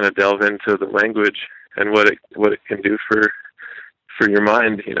learning to kind of delve into the language and what it can do for your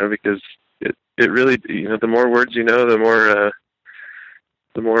mind, because it really, the more words the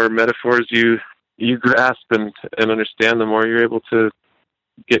more metaphors you grasp and understand, the more you're able to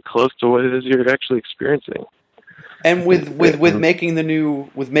get close to what it is you're actually experiencing. And with making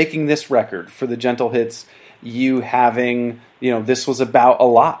making this record for the Gentle Hits, you having, this was about a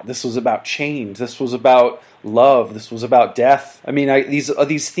lot. This was about change. This was about love. This was about death. I mean,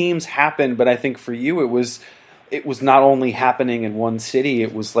 these themes happen, but I think for you it was not only happening in one city.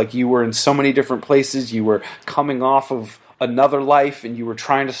 It was like you were in so many different places. You were coming off of another life, and you were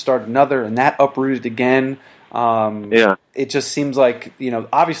trying to start another, and that uprooted again. It just seems like,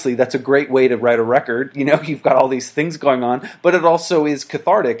 obviously that's a great way to write a record. You've got all these things going on, but it also is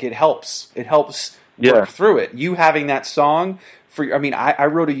cathartic. It helps work through it. You having that song for, I mean, I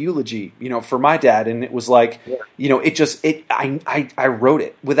wrote a eulogy, for my dad, and it was like, I wrote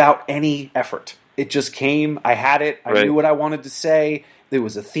it without any effort. It just came. I had it. I knew what I wanted to say. There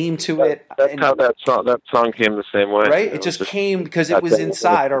was a theme to it. That's how that song came the same way. Right? It just came because it was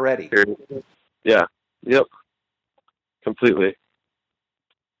inside already. Yeah. Yep. Completely.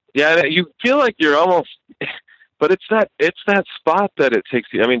 Yeah, you feel like you're almost, but it's that spot that it takes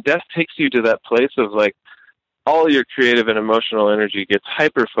you. I mean, death takes you to that place of like all your creative and emotional energy gets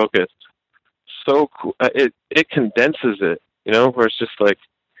hyper focused. So cool. It condenses it, where it's just like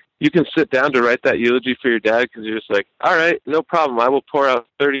you can sit down to write that eulogy for your dad because you're just like, all right, no problem. I will pour out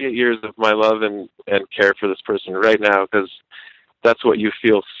 38 years of my love and care for this person right now because that's what you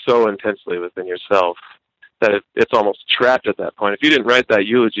feel so intensely within yourself that it's almost trapped at that point. If you didn't write that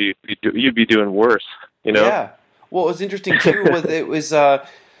eulogy, you'd be doing worse, Yeah. Well, it was interesting too.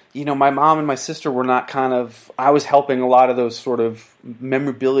 My mom and my sister were not I was helping a lot of those sort of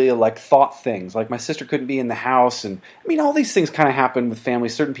memorabilia, like thought things. Like my sister couldn't be in the house. And I mean, all these things kind of happen with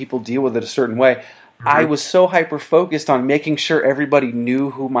families. Certain people deal with it a certain way. Mm-hmm. I was so hyper-focused on making sure everybody knew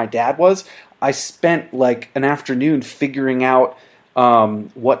who my dad was. I spent like an afternoon figuring out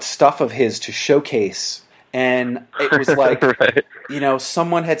what stuff of his to showcase. And it was like, right.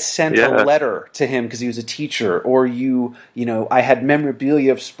 Someone had sent a letter to him because he was a teacher, or I had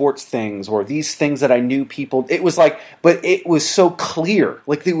memorabilia of sports things, or these things that I knew people. It was like, but it was so clear,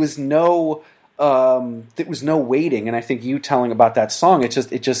 like there was no waiting. And I think you telling about that song,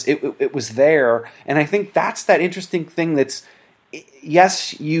 it was there, and I think that's that interesting thing that's.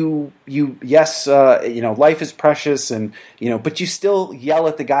 Yes, life is precious, and but you still yell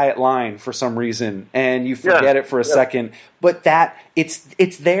at the guy at line for some reason, and you forget it for a second. But that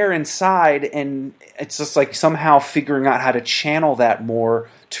it's there inside, and it's just like somehow figuring out how to channel that more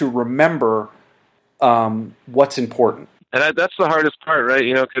to remember what's important. And that's the hardest part, right?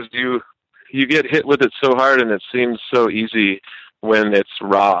 Because you get hit with it so hard, and it seems so easy when it's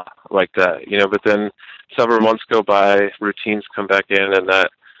raw like that, But then several months go by, routines come back in, and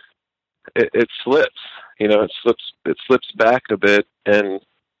that it slips. It slips back a bit, and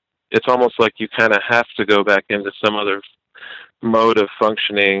it's almost like you kind of have to go back into some other mode of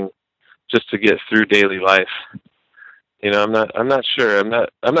functioning just to get through daily life. I'm not sure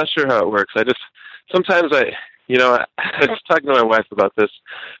how it works. Sometimes I was talking to my wife about this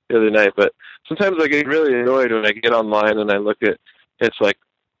the other night, but sometimes I get really annoyed when I get online and I look at, it's like,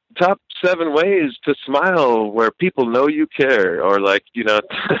 top 7 ways to smile where people know you care, or like,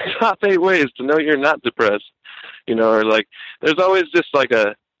 top 8 ways to know you're not depressed, or like, there's always just like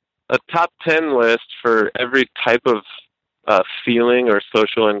a top 10 list for every type of feeling or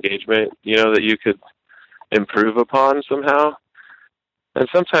social engagement, that you could improve upon somehow. And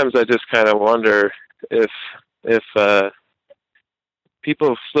sometimes I just kind of wonder if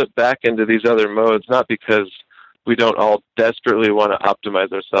people slip back into these other modes, not because we don't all desperately want to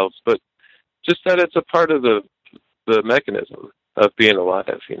optimize ourselves, but just that it's a part of the mechanism of being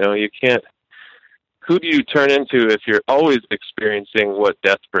alive. You can't. Who do you turn into if you're always experiencing what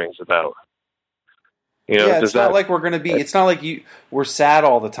death brings about? It's not like we're going to be. It's not like we're sad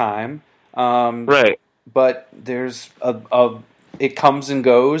all the time, right? But there's it comes and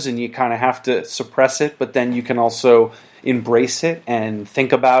goes, and you kind of have to suppress it. But then you can also embrace it and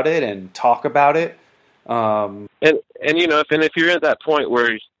think about it and talk about it. If you're at that point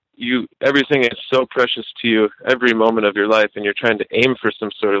where everything is so precious to you, every moment of your life, and you're trying to aim for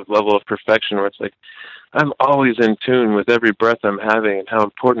some sort of level of perfection where it's like, I'm always in tune with every breath I'm having and how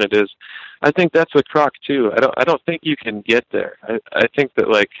important it is. I think that's a crock too. I don't think you can get there. I think that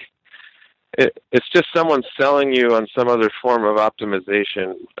like it's just someone selling you on some other form of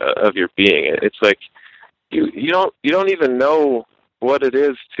optimization of your being. It's like you don't even know what it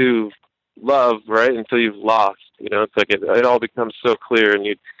is to love, right, until you've lost. It's like it all becomes so clear,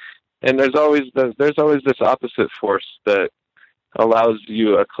 and there's always this opposite force that allows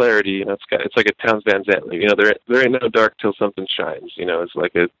you a clarity. It's like a Townes Van Zandt. There ain't no dark till something shines. It's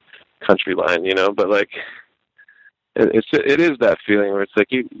like a country line. But like it is that feeling where it's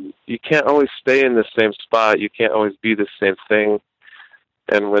like you can't always stay in the same spot. You can't always be the same thing.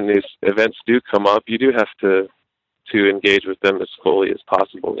 And when these events do come up, you do have to engage with them as fully as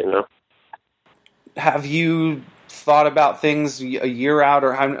possible. Have you thought about things a year out,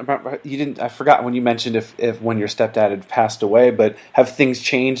 or you didn't? I forgot when you mentioned if when your stepdad had passed away, but have things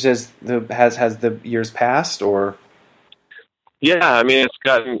changed as the years passed, or? Yeah, I mean, it's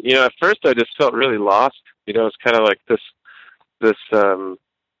gotten. At first I just felt really lost. It's kind of like this.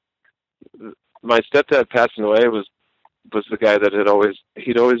 My stepdad passing away was the guy that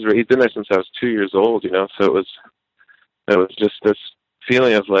he'd been there since I was 2 years old. So it It was just this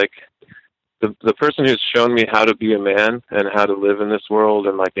feeling of like the person who's shown me how to be a man and how to live in this world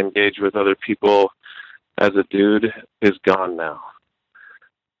and like engage with other people as a dude is gone now.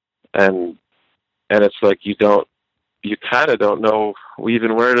 And it's like you kind of don't know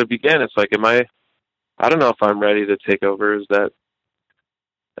even where to begin. It's like, I don't know if I'm ready to take over. Is that,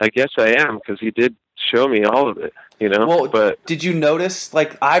 I guess I am, because he did show me all of it, you know? Well, but did you notice,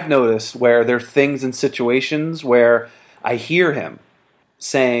 like I've noticed, where there are things and situations where I hear him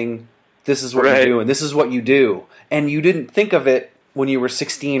saying, this is what you do, and this is what you do. And you didn't think of it when you were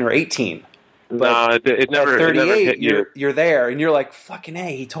 16 or 18. But no, it never, at 38, it never hit you. You're there, and you're like, fucking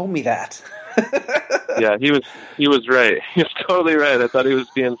A, he told me that. Yeah, he was right. He was totally right. I thought he was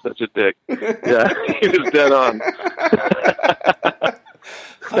being such a dick. Yeah, he was dead on.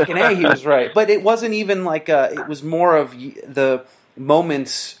 Fucking A, he was right. But it wasn't even like it was more of the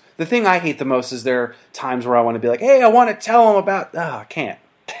moments. The thing I hate the most is there are times where I want to be like, hey, I want to tell him about... I can't.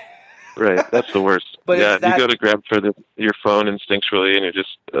 Right, that's the worst. But yeah, that, you go to grab for your phone instinctually, and you're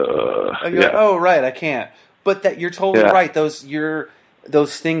just, like, oh, right, I can't. But that you're totally right.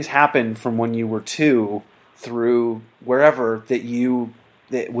 Those things happen from when you were 2 through wherever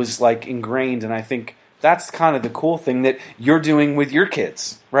that was like ingrained, and I think that's kind of the cool thing that you're doing with your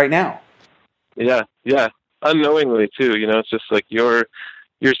kids right now. Yeah, unknowingly too. You know, it's just like your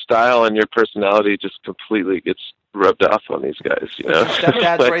style and your personality just completely gets rubbed off on these guys. You know,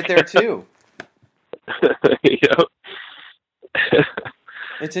 stepdad's like, right there too. You know?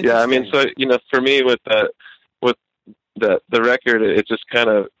 It's interesting. Yeah, I mean, so for me with the record, it just kind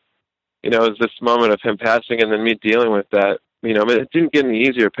of, it was this moment of him passing and then me dealing with that. It didn't get any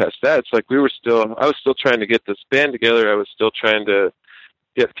easier past that. It's like I was still trying to get this band together. I was still trying to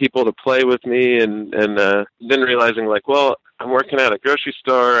get people to play with me, and then realizing like, well, I'm working at a grocery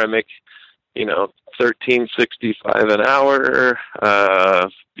store. I make, $13.65 an hour. How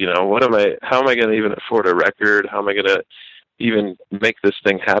am I going to even afford a record? How am I going to even make this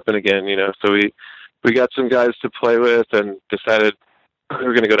thing happen again? So we got some guys to play with and decided we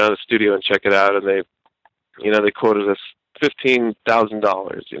were going to go down to the studio and check it out. And they quoted us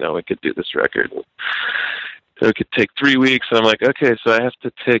 $15,000. We could do this record. So it could take 3 weeks. And I'm like, okay, so I have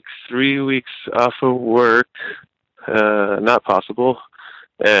to take 3 weeks off of work. Not possible.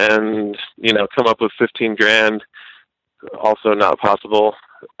 And, come up with $15,000, also not possible.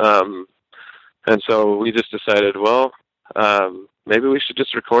 And so we just decided, well, maybe we should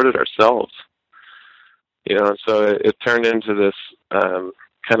just record it ourselves. And so it turned into this,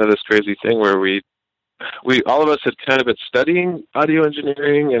 kind of this crazy thing where we all of us had kind of been studying audio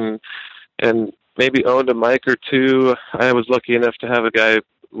engineering and maybe owned a mic or two. I was lucky enough to have a guy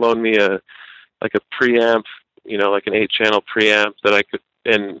loan me a preamp, like an 8-channel preamp that I could,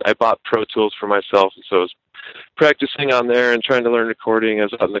 and I bought Pro Tools for myself. And so I was practicing on there and trying to learn recording. I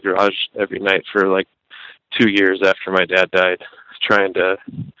was out in the garage every night for like 2 years after my dad died, trying to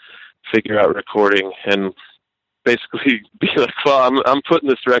figure out recording and basically be like, well, I'm putting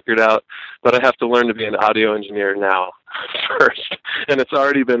this record out, but I have to learn to be an audio engineer now first. And it's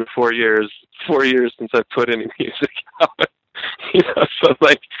already been 4 years since I put any music out. So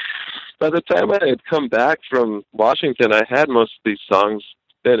like by the time I had come back from Washington, I had most of these songs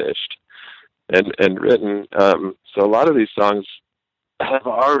finished and written. So a lot of these songs have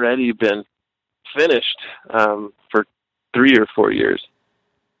already been finished for 3 or 4 years.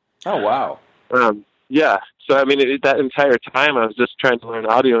 Oh, wow. Yeah. So, I mean, that entire time I was just trying to learn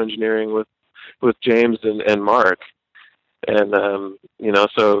audio engineering with James and Mark. And,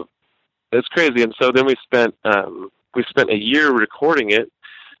 so it's crazy. And so then we spent a year recording it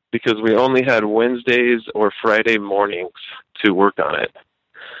because we only had Wednesdays or Friday mornings to work on it,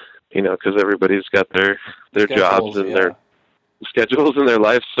 because everybody's got their jobs and their schedules in their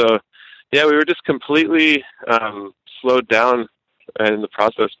life. So, yeah, we were just completely slowed down in the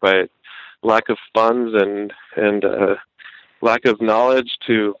process by lack of funds and lack of knowledge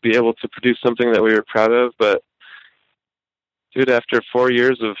to be able to produce something that we were proud of. But dude, after 4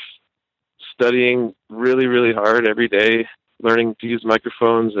 years of studying really, really hard every day, learning to use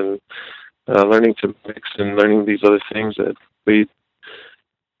microphones and learning to mix and learning these other things, that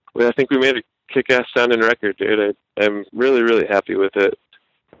I think we made a kick-ass sounding record, dude. I'm really, really happy with it.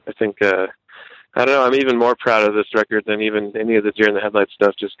 I think, I don't know, I'm even more proud of this record than even any of the Deer in the Headlights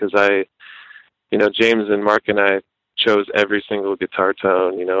stuff, just because James and Mark and I chose every single guitar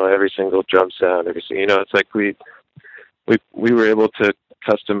tone, every single drum sound, it's like we were able to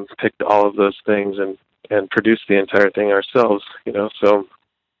custom pick all of those things and produce the entire thing ourselves, so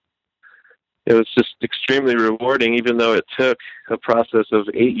it was just extremely rewarding, even though it took a process of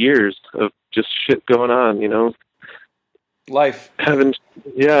 8 years of just shit going on, life. having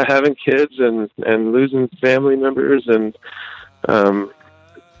kids and losing family members and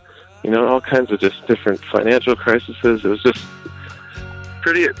all kinds of just different financial crises. It was just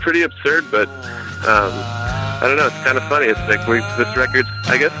pretty absurd, but I don't know, it's kind of funny. It's like this record,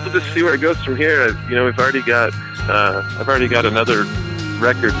 I guess we'll just see where it goes from here. We've already got I've already got another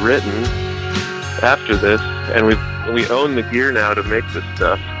record written after this, and we own the gear now to make this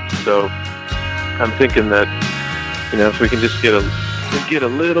stuff. So I'm thinking that if we can just get a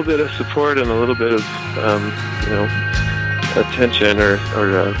little bit of support and a little bit of attention or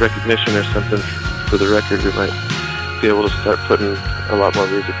recognition or something for the record, we might be able to start putting a lot more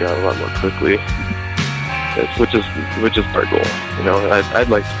music out a lot more quickly. Which is our goal. I'd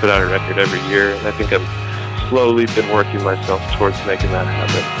like to put out a record every year, and I think I've slowly been working myself towards making that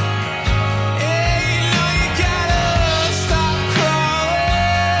happen.